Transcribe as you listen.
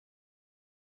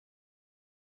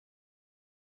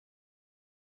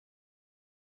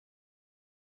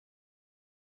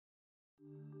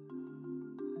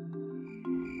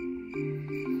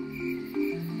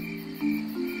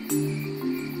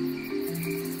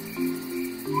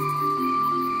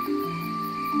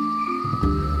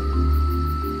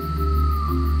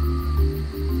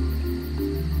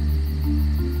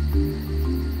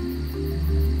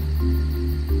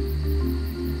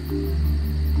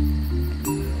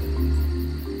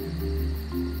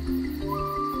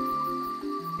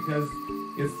Because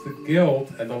it's the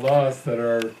guilt and the loss that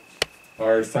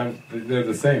they're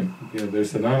the same, they're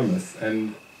synonymous.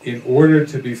 And in order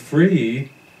to be free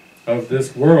of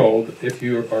this world, if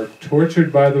you are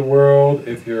tortured by the world,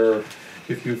 if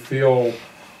you feel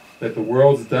that the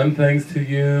world's done things to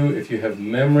you, if you have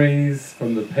memories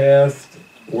from the past,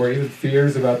 or even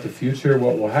fears about the future,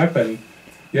 what will happen,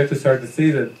 you have to start to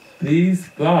see that these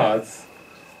thoughts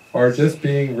are just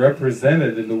being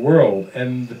represented in the world.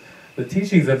 And the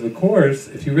teachings of the Course,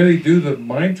 if you really do the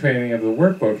mind training of the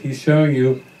workbook, he's showing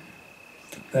you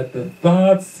that the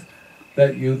thoughts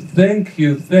that you think,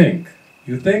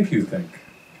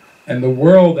 and the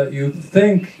world that you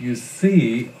think you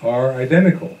see are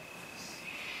identical.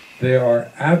 They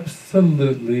are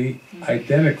absolutely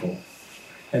identical.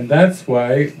 And that's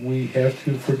why we have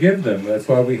to forgive them, that's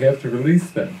why we have to release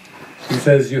them. He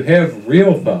says you have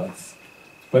real thoughts,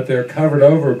 but they're covered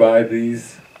over by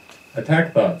these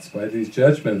attack thoughts, by these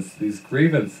judgments, these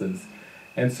grievances.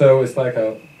 And so it's like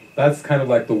that's kind of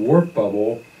like the warp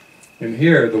bubble. In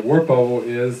here, the warp bubble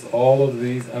is all of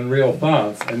these unreal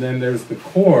thoughts, and then there's the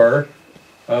core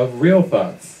of real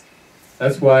thoughts.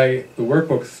 That's why the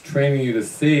workbook's training you to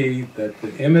see that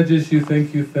the images you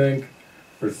think,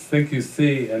 or think you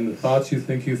see, and the thoughts you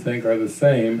think are the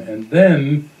same, and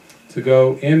then to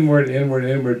go inward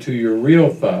to your real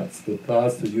thoughts, the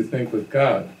thoughts that you think with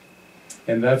God.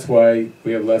 And that's why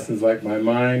we have lessons like, my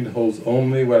mind holds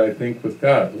only what I think with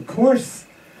God. Of course,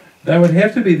 that would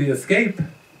have to be the escape,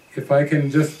 if I can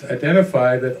just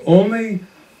identify that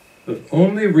the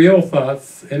only real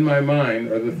thoughts in my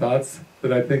mind are the thoughts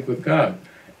that I think with God.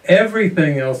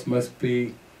 Everything else must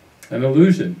be an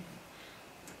illusion.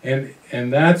 And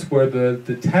that's where the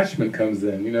detachment comes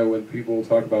in. When people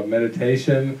talk about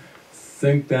meditation,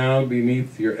 sink down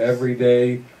beneath your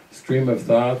everyday stream of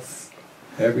thoughts.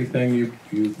 Everything you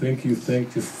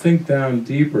think, just sink down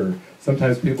deeper.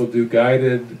 Sometimes people do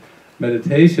guided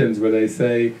meditations where they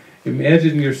say,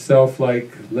 imagine yourself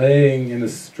like laying in a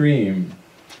stream,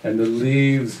 and the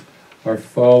leaves are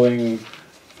falling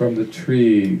from the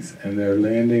trees, and they're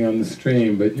landing on the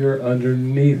stream, but you're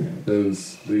underneath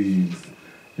those leaves.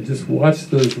 And just watch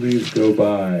those leaves go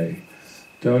by.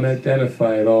 Don't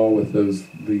identify at all with those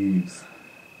leaves.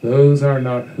 Those are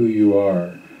not who you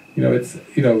are.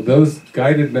 Those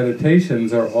guided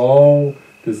meditations are all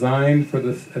designed for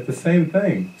at the same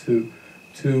thing, to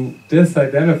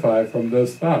disidentify from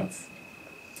those thoughts.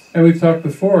 And we've talked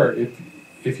before,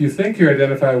 if you think you're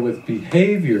identified with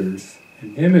behaviors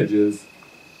and images,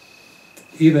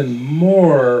 even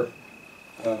more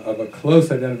of a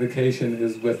close identification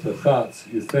is with the thoughts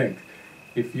you think.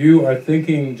 If you are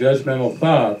thinking judgmental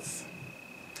thoughts,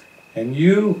 and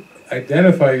you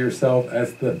identify yourself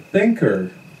as the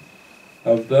thinker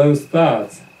of those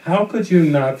thoughts, how could you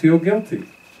not feel guilty?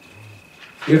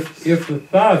 If the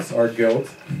thoughts are guilt,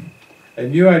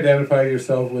 and you identify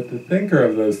yourself with the thinker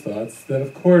of those thoughts, then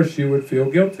of course you would feel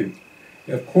guilty.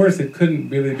 Of course it couldn't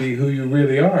really be who you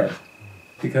really are,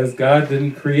 because God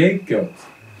didn't create guilt.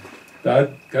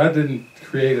 God didn't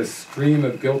create a stream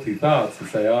of guilty thoughts and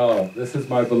say, oh, this is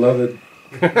my beloved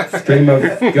stream of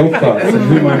guilt thoughts in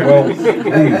whom I'm well pleased.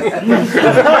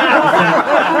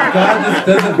 God just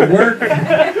doesn't work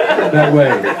that way.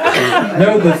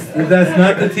 No, that's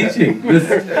not the teaching.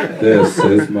 This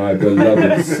is my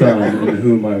beloved Son in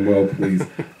whom I'm well pleased.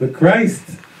 The Christ,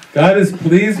 God is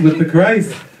pleased with the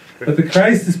Christ, but the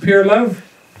Christ is pure love,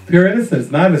 pure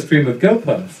innocence, not a stream of guilt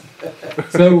thoughts.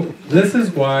 So this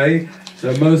is why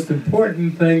the most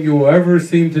important thing you will ever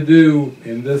seem to do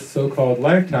in this so-called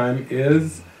lifetime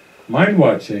is mind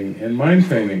watching and mind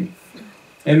training.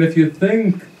 And if you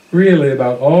think really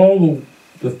about all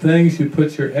the things you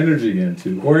put your energy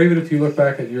into, or even if you look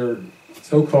back at your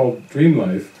so-called dream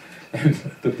life and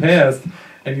the past,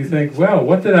 and you think, well,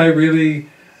 what did I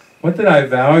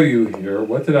value here?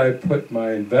 What did I put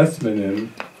my investment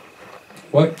in?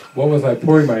 What was I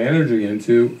pouring my energy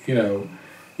into? You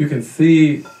can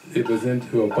see it was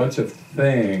into a bunch of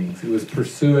things. It was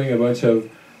pursuing a bunch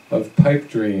of pipe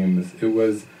dreams. It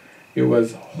was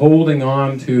holding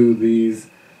on to these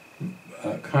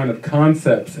kind of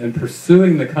concepts and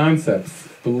pursuing the concepts,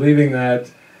 believing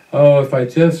that, oh, if I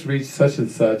just reach such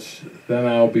and such, then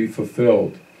I'll be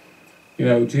fulfilled. You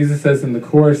know, Jesus says in the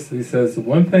Course, he says, the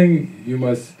one thing you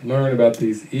must learn about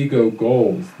these ego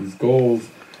goals, these goals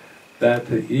that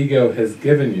the ego has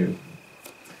given you,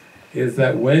 is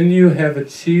that when you have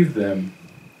achieved them,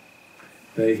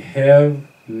 they have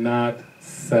not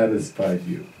satisfied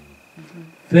you.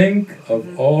 Think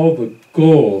of all the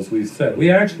goals we've set. We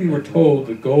actually were told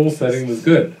that goal setting was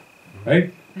good,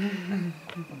 right?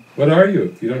 What are you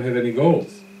if you don't have any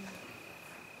goals?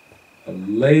 A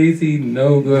lazy,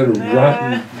 no-good,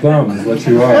 rotten bum is what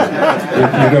you are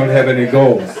if you don't have any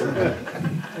goals.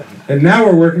 And now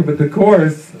we're working with the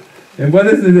Course, and what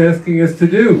is it asking us to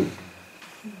do?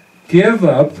 Give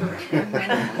up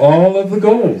all of the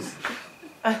goals.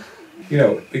 You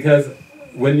know, because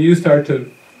when you start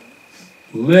to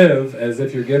live as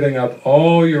if you're giving up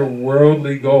all your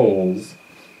worldly goals,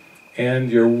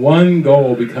 and your one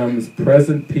goal becomes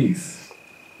present peace,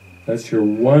 that's your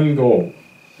one goal.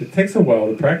 It takes a while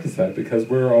to practice that because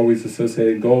we're always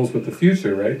associating goals with the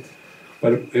future, right?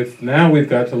 But if now we've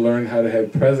got to learn how to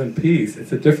have present peace,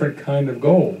 it's a different kind of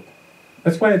goal.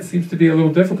 That's why it seems to be a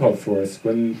little difficult for us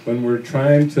when we're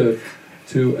trying to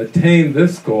attain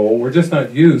this goal. We're just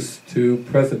not used to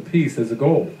present peace as a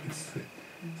goal. It's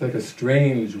like a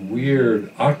strange,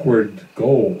 weird, awkward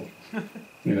goal.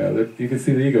 You know, that you can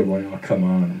see the ego going, oh, come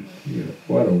on, you know,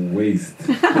 what a waste.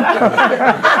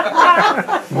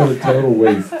 What a total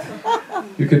waste.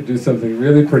 You could do something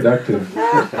really productive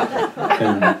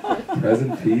and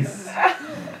present peace.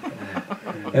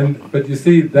 But you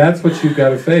see, that's what you've got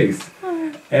to face.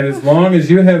 And as long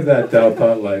as you have that doubt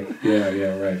thought like,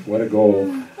 yeah, right, what a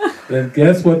goal, then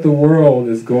guess what the world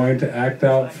is going to act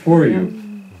out for you?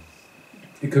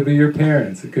 It could be your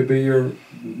parents, it could be your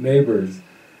neighbors,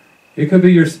 it could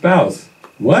be your spouse.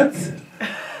 What?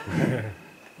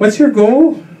 What's your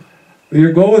goal?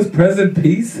 Your goal is present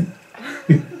peace?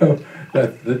 You know,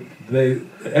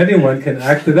 anyone can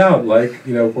act it out, like,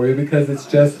 you know, for you, because it's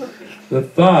just the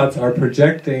thoughts are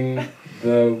projecting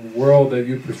the world that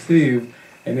you perceive.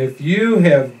 And if you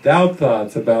have doubt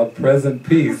thoughts about present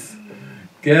peace,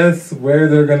 guess where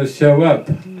they're going to show up?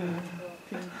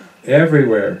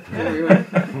 Everywhere.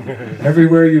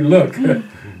 Everywhere you look.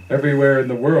 Everywhere in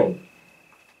the world.